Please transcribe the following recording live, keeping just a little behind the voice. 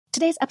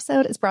Today's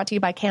episode is brought to you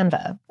by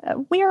Canva.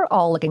 We're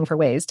all looking for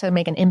ways to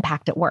make an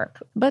impact at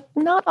work, but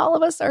not all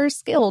of us are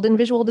skilled in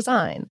visual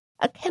design.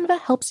 Canva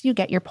helps you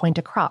get your point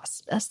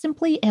across,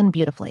 simply and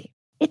beautifully.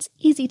 It's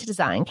easy to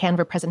design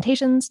Canva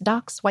presentations,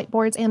 docs,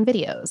 whiteboards, and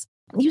videos.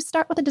 You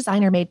start with a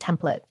designer-made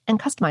template and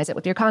customize it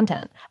with your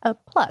content.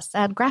 Plus,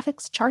 add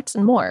graphics, charts,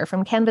 and more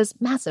from Canva's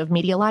massive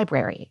media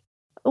library.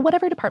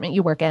 Whatever department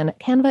you work in,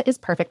 Canva is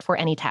perfect for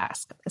any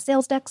task.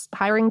 Sales decks,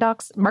 hiring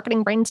docs,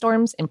 marketing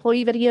brainstorms,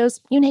 employee videos,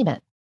 you name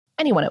it.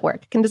 Anyone at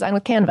work can design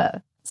with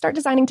Canva. Start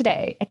designing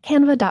today at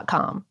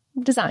canva.com.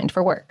 Designed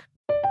for work.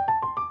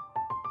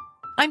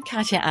 I'm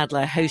Katya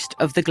Adler, host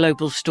of The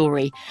Global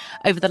Story.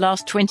 Over the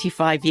last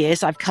 25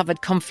 years, I've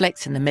covered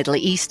conflicts in the Middle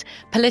East,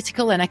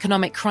 political and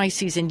economic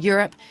crises in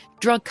Europe,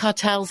 drug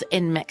cartels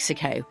in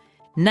Mexico.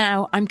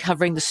 Now I'm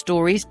covering the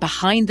stories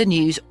behind the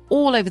news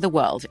all over the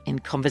world in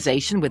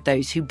conversation with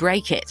those who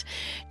break it.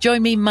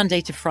 Join me Monday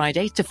to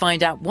Friday to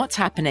find out what's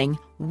happening,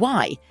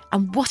 why,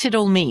 and what it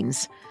all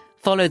means.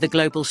 Follow The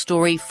Global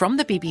Story from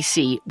the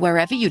BBC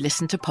wherever you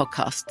listen to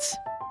podcasts.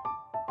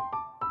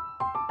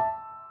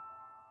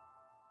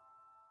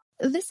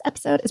 This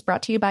episode is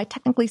brought to you by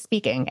Technically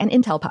Speaking, an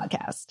Intel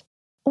podcast.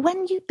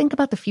 When you think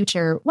about the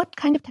future, what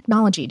kind of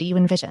technology do you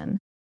envision?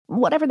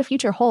 Whatever the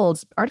future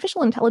holds,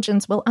 artificial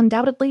intelligence will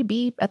undoubtedly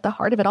be at the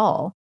heart of it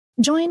all.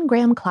 Join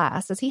Graham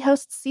Class as he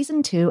hosts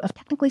Season 2 of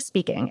Technically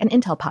Speaking, an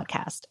Intel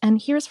podcast, and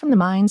hears from the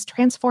minds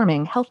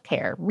transforming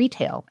healthcare,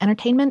 retail,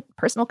 entertainment,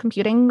 personal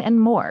computing,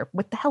 and more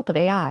with the help of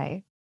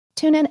AI.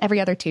 Tune in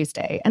every other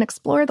Tuesday and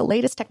explore the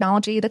latest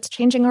technology that's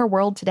changing our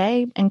world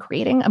today and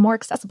creating a more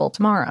accessible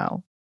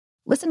tomorrow.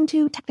 Listen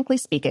to Technically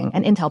Speaking,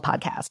 an Intel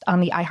podcast on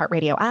the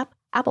iHeartRadio app,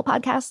 Apple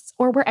Podcasts,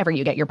 or wherever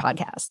you get your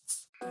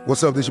podcasts.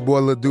 What's up, this your boy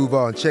Lil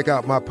Duval, and check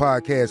out my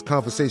podcast,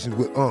 Conversations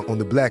with Unc, on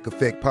the Black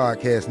Effect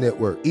Podcast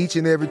Network. Each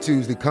and every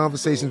Tuesday,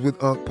 Conversations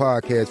with Unc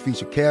podcast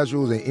feature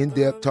casuals and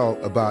in-depth talk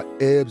about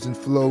ebbs and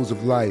flows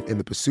of life and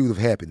the pursuit of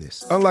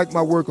happiness. Unlike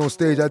my work on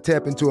stage, I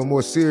tap into a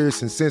more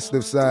serious and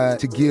sensitive side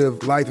to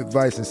give life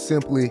advice and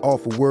simply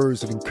offer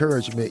words of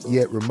encouragement,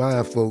 yet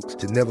remind folks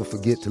to never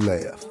forget to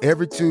laugh.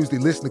 Every Tuesday,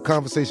 listen to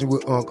Conversations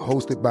with Unc,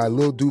 hosted by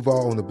Lil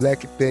Duval on the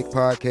Black Effect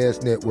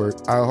Podcast Network,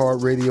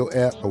 iHeartRadio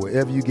app, or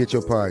wherever you get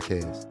your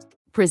podcasts.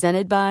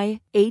 Presented by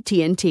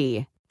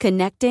AT&T.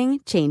 Connecting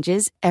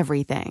changes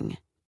everything.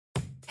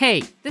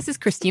 Hey, this is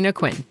Christina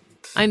Quinn.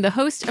 I'm the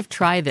host of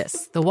Try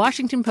This, the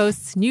Washington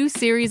Post's new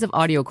series of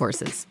audio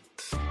courses.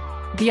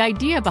 The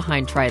idea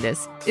behind Try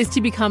This is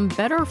to become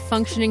better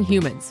functioning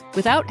humans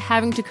without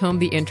having to comb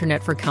the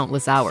internet for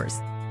countless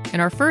hours. In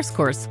our first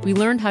course, we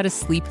learned how to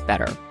sleep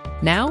better.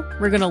 Now,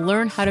 we're going to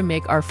learn how to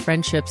make our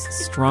friendships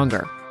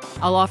stronger.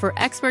 I'll offer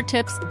expert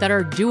tips that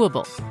are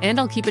doable, and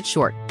I'll keep it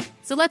short.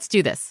 So let's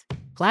do this.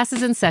 Class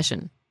is in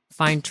session.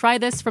 Find Try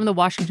This from the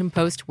Washington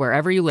Post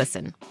wherever you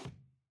listen.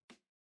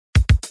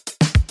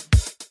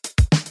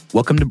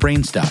 Welcome to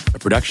Brain Stuff, a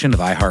production of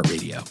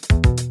iHeartRadio.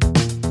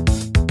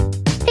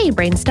 Hey,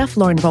 Brain Stuff,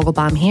 Lauren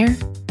Vogelbaum here.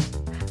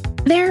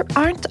 There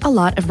aren't a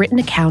lot of written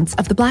accounts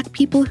of the Black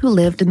people who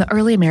lived in the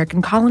early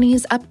American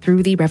colonies up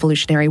through the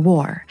Revolutionary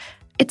War.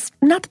 It's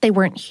not that they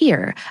weren't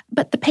here,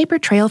 but the paper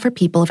trail for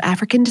people of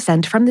African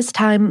descent from this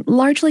time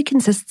largely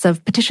consists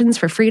of petitions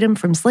for freedom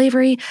from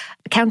slavery,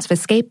 accounts of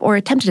escape or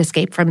attempted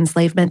escape from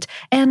enslavement,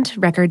 and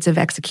records of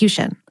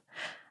execution.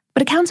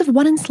 But accounts of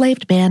one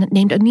enslaved man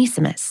named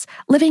Onesimus,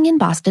 living in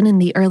Boston in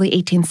the early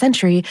 18th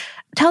century,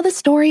 tell the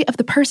story of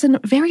the person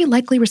very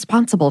likely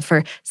responsible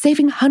for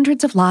saving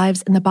hundreds of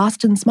lives in the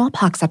Boston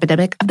smallpox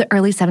epidemic of the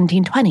early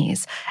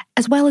 1720s,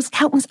 as well as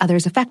countless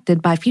others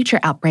affected by future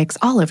outbreaks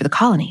all over the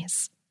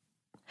colonies.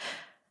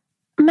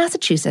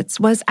 Massachusetts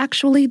was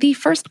actually the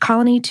first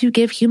colony to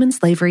give human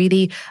slavery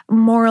the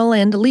moral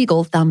and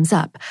legal thumbs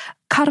up,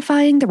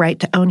 codifying the right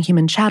to own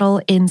human chattel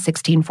in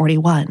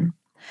 1641.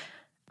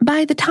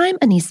 By the time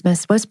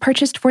Onesimus was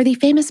purchased for the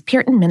famous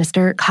Puritan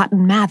minister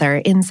Cotton Mather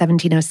in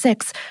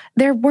 1706,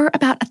 there were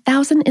about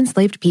 1,000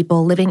 enslaved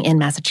people living in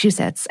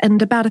Massachusetts,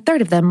 and about a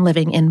third of them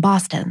living in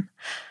Boston.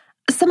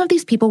 Some of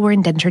these people were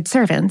indentured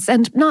servants,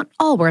 and not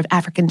all were of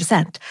African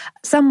descent.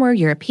 Some were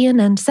European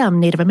and some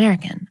Native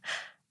American.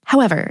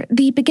 However,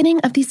 the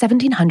beginning of the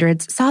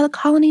 1700s saw the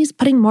colonies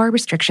putting more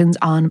restrictions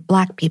on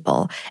Black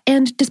people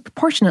and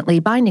disproportionately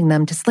binding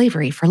them to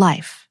slavery for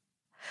life.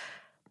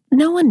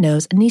 No one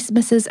knows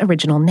Onesimus's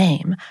original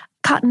name.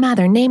 Cotton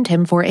Mather named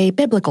him for a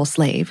biblical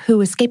slave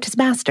who escaped his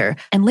master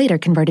and later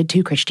converted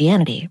to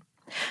Christianity.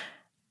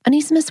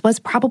 Onesimus was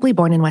probably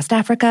born in West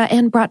Africa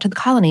and brought to the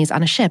colonies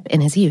on a ship in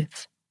his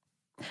youth.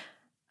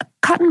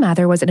 Cotton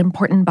Mather was an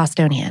important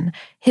Bostonian.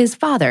 His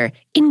father,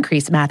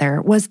 Increase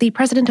Mather, was the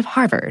president of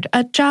Harvard,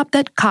 a job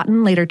that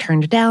Cotton later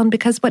turned down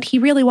because what he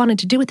really wanted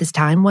to do at this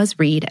time was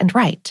read and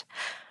write.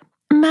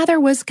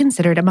 Mather was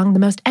considered among the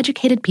most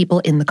educated people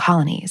in the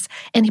colonies,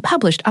 and he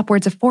published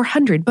upwards of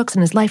 400 books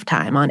in his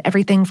lifetime on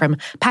everything from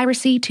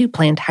piracy to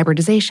plant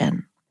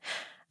hybridization.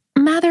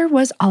 Mather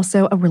was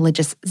also a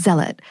religious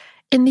zealot.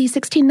 In the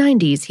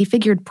 1690s, he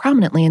figured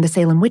prominently in the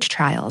Salem witch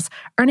trials,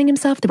 earning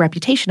himself the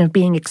reputation of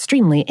being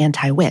extremely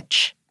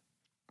anti-witch.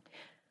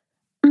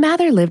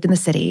 Mather lived in the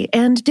city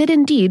and did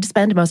indeed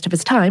spend most of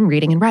his time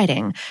reading and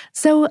writing,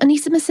 so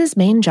Onesimus's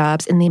main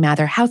jobs in the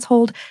Mather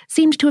household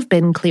seemed to have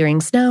been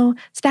clearing snow,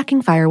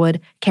 stacking firewood,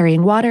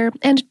 carrying water,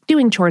 and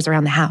doing chores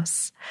around the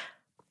house.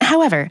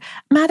 However,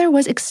 Mather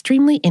was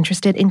extremely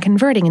interested in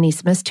converting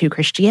Onesimus to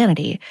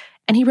Christianity,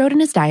 and he wrote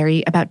in his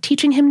diary about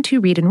teaching him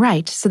to read and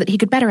write so that he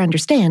could better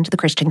understand the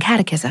Christian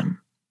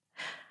catechism.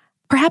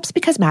 Perhaps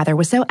because Mather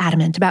was so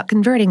adamant about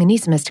converting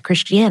Onesimus to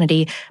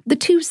Christianity, the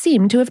two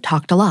seem to have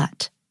talked a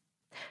lot.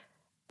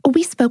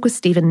 We spoke with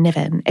Stephen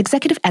Niven,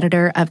 executive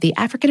editor of the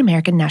African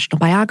American National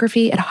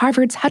Biography at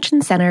Harvard's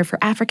Hutchins Center for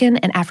African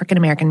and African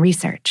American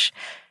Research.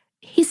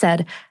 He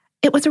said,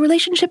 "It was a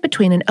relationship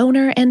between an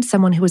owner and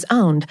someone who was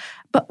owned,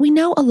 but we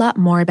know a lot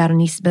more about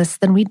Onesimus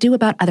than we do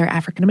about other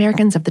African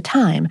Americans of the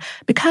time,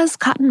 because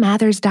Cotton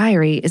Mather's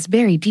diary is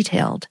very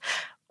detailed.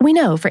 We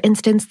know, for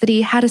instance, that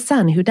he had a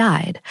son who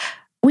died.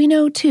 We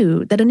know,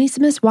 too, that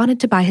Onesimus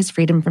wanted to buy his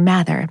freedom from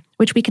Mather,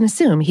 which we can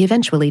assume he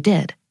eventually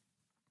did."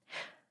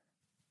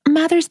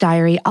 Mather's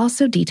diary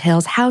also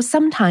details how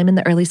sometime in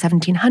the early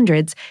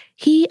 1700s,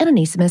 he and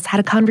Onesimus had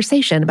a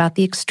conversation about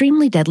the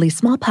extremely deadly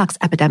smallpox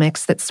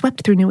epidemics that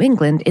swept through New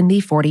England in the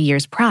 40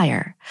 years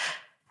prior.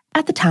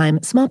 At the time,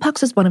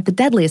 smallpox was one of the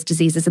deadliest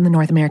diseases in the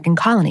North American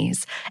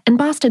colonies, and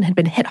Boston had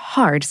been hit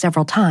hard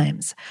several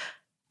times.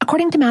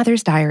 According to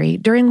Mather's diary,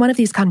 during one of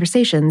these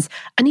conversations,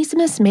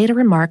 Onesimus made a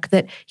remark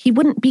that he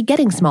wouldn't be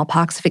getting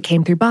smallpox if it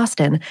came through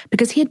Boston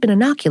because he had been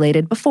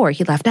inoculated before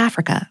he left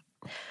Africa.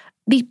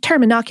 The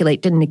term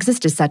inoculate didn't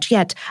exist as such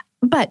yet,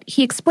 but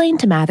he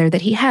explained to Mather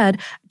that he had,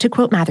 to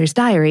quote Mather's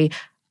diary,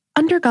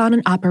 undergone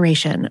an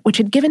operation which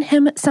had given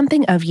him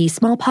something of ye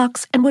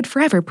smallpox and would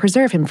forever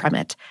preserve him from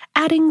it,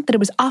 adding that it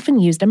was often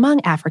used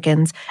among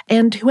Africans,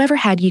 and whoever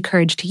had ye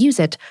courage to use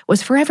it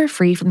was forever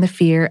free from the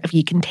fear of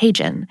ye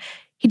contagion.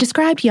 He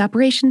described ye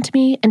operation to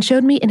me and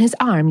showed me in his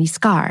arm ye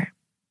scar.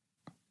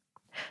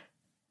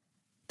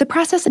 The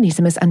process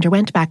Onesimus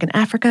underwent back in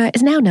Africa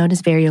is now known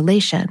as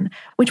variolation,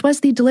 which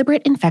was the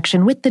deliberate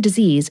infection with the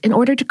disease in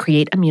order to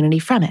create immunity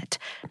from it,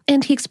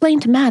 and he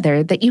explained to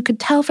Mather that you could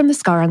tell from the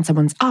scar on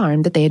someone's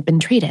arm that they had been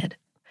treated.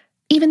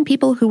 Even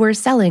people who were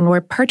selling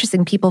or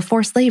purchasing people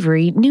for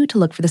slavery knew to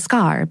look for the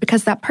scar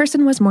because that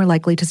person was more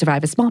likely to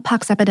survive a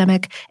smallpox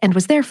epidemic and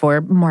was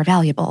therefore more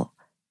valuable.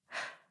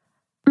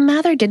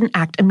 Mather didn't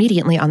act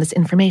immediately on this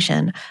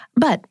information,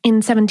 but in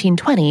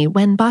 1720,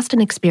 when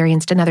Boston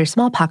experienced another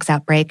smallpox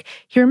outbreak,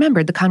 he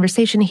remembered the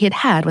conversation he had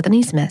had with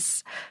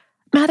Onesimus.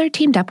 Mather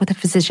teamed up with a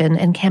physician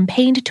and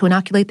campaigned to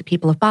inoculate the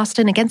people of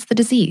Boston against the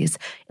disease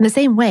in the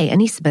same way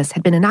Onesimus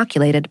had been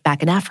inoculated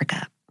back in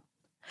Africa.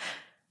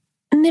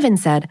 Niven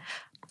said,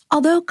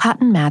 although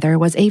Cotton Mather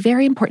was a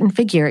very important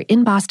figure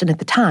in Boston at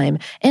the time,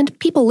 and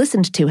people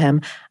listened to him,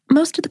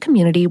 most of the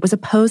community was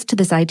opposed to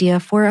this idea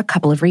for a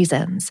couple of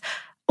reasons.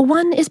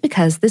 One is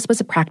because this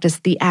was a practice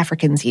the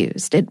Africans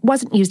used. It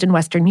wasn't used in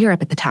Western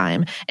Europe at the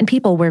time, and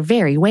people were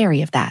very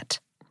wary of that.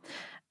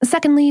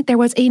 Secondly, there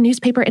was a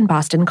newspaper in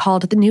Boston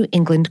called the New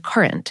England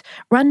Courant,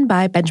 run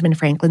by Benjamin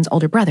Franklin's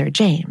older brother,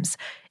 James.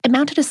 It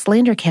mounted a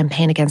slander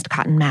campaign against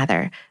Cotton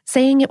Mather,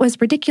 saying it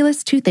was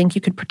ridiculous to think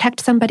you could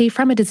protect somebody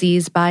from a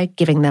disease by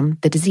giving them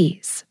the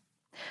disease.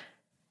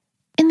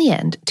 In the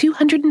end,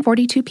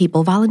 242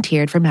 people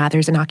volunteered for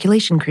Mather's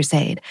inoculation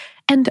crusade,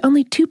 and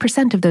only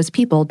 2% of those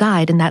people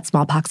died in that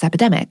smallpox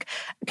epidemic,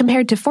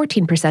 compared to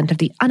 14% of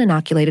the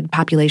uninoculated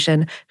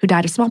population who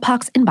died of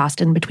smallpox in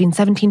Boston between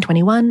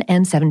 1721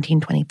 and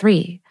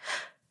 1723.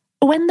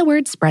 When the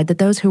word spread that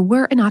those who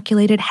were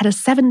inoculated had a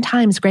 7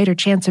 times greater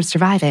chance of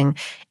surviving,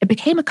 it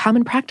became a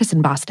common practice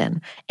in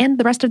Boston and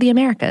the rest of the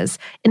Americas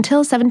until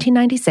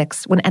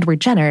 1796, when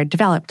Edward Jenner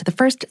developed the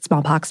first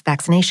smallpox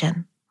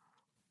vaccination.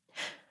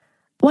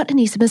 What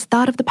Onesimus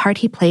thought of the part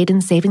he played in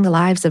saving the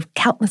lives of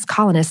countless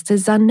colonists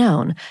is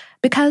unknown,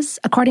 because,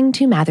 according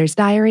to Mather's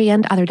diary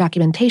and other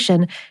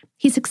documentation,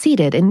 he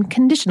succeeded in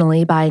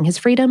conditionally buying his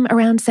freedom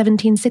around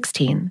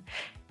 1716.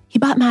 He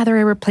bought Mather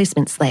a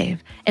replacement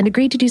slave and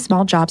agreed to do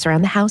small jobs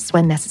around the house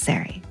when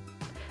necessary.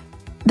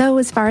 Though,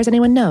 as far as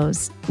anyone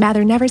knows,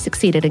 Mather never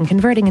succeeded in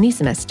converting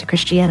Onesimus to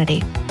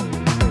Christianity.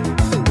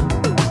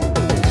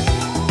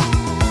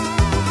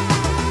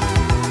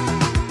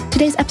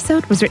 Today's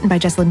episode was written by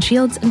Jessalyn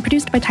Shields and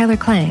produced by Tyler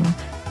Klang.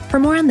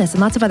 For more on this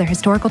and lots of other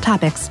historical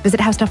topics,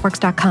 visit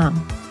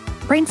howstuffworks.com.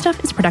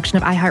 Brainstuff is a production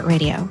of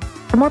iHeartRadio.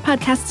 For more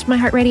podcasts from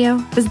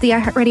iHeartRadio, visit the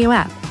iHeartRadio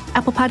app,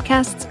 Apple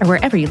Podcasts, or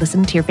wherever you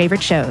listen to your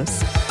favorite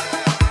shows.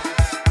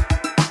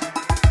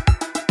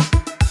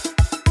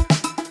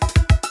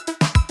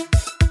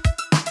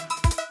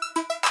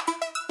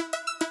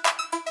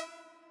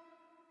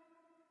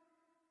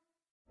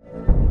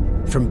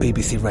 From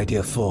BBC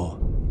Radio 4,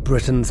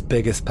 Britain's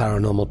biggest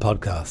paranormal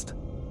podcast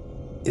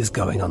is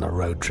going on a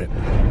road trip.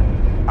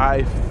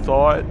 I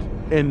thought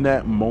in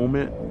that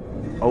moment,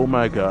 oh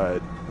my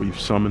God, we've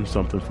summoned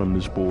something from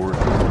this board.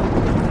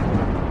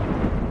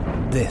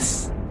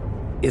 This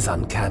is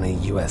Uncanny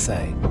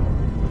USA.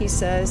 He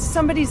says,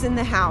 somebody's in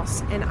the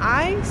house, and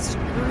I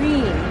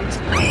screamed.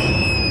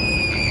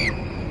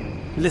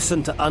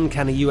 Listen to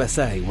Uncanny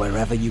USA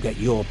wherever you get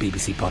your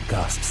BBC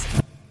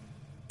podcasts,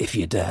 if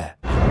you dare.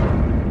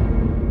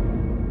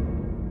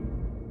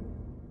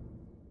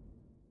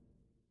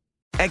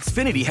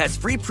 Xfinity has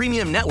free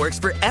premium networks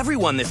for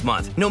everyone this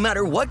month, no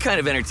matter what kind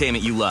of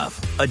entertainment you love.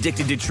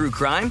 Addicted to true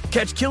crime?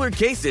 Catch killer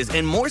cases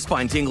and more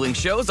spine-tingling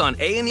shows on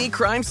A&E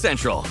Crime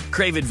Central.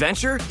 Crave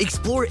adventure?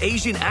 Explore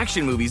Asian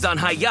action movies on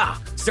Hi-Ya.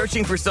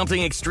 Searching for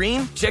something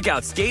extreme? Check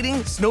out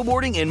skating,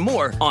 snowboarding, and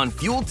more on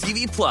Fuel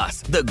TV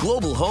Plus, the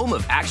global home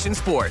of action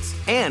sports.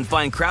 And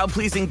find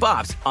crowd-pleasing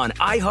bops on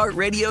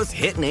iHeartRadio's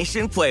Hit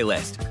Nation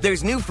playlist.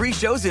 There's new free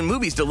shows and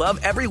movies to love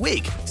every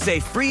week. Say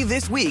free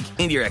this week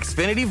in your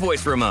Xfinity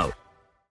voice remote.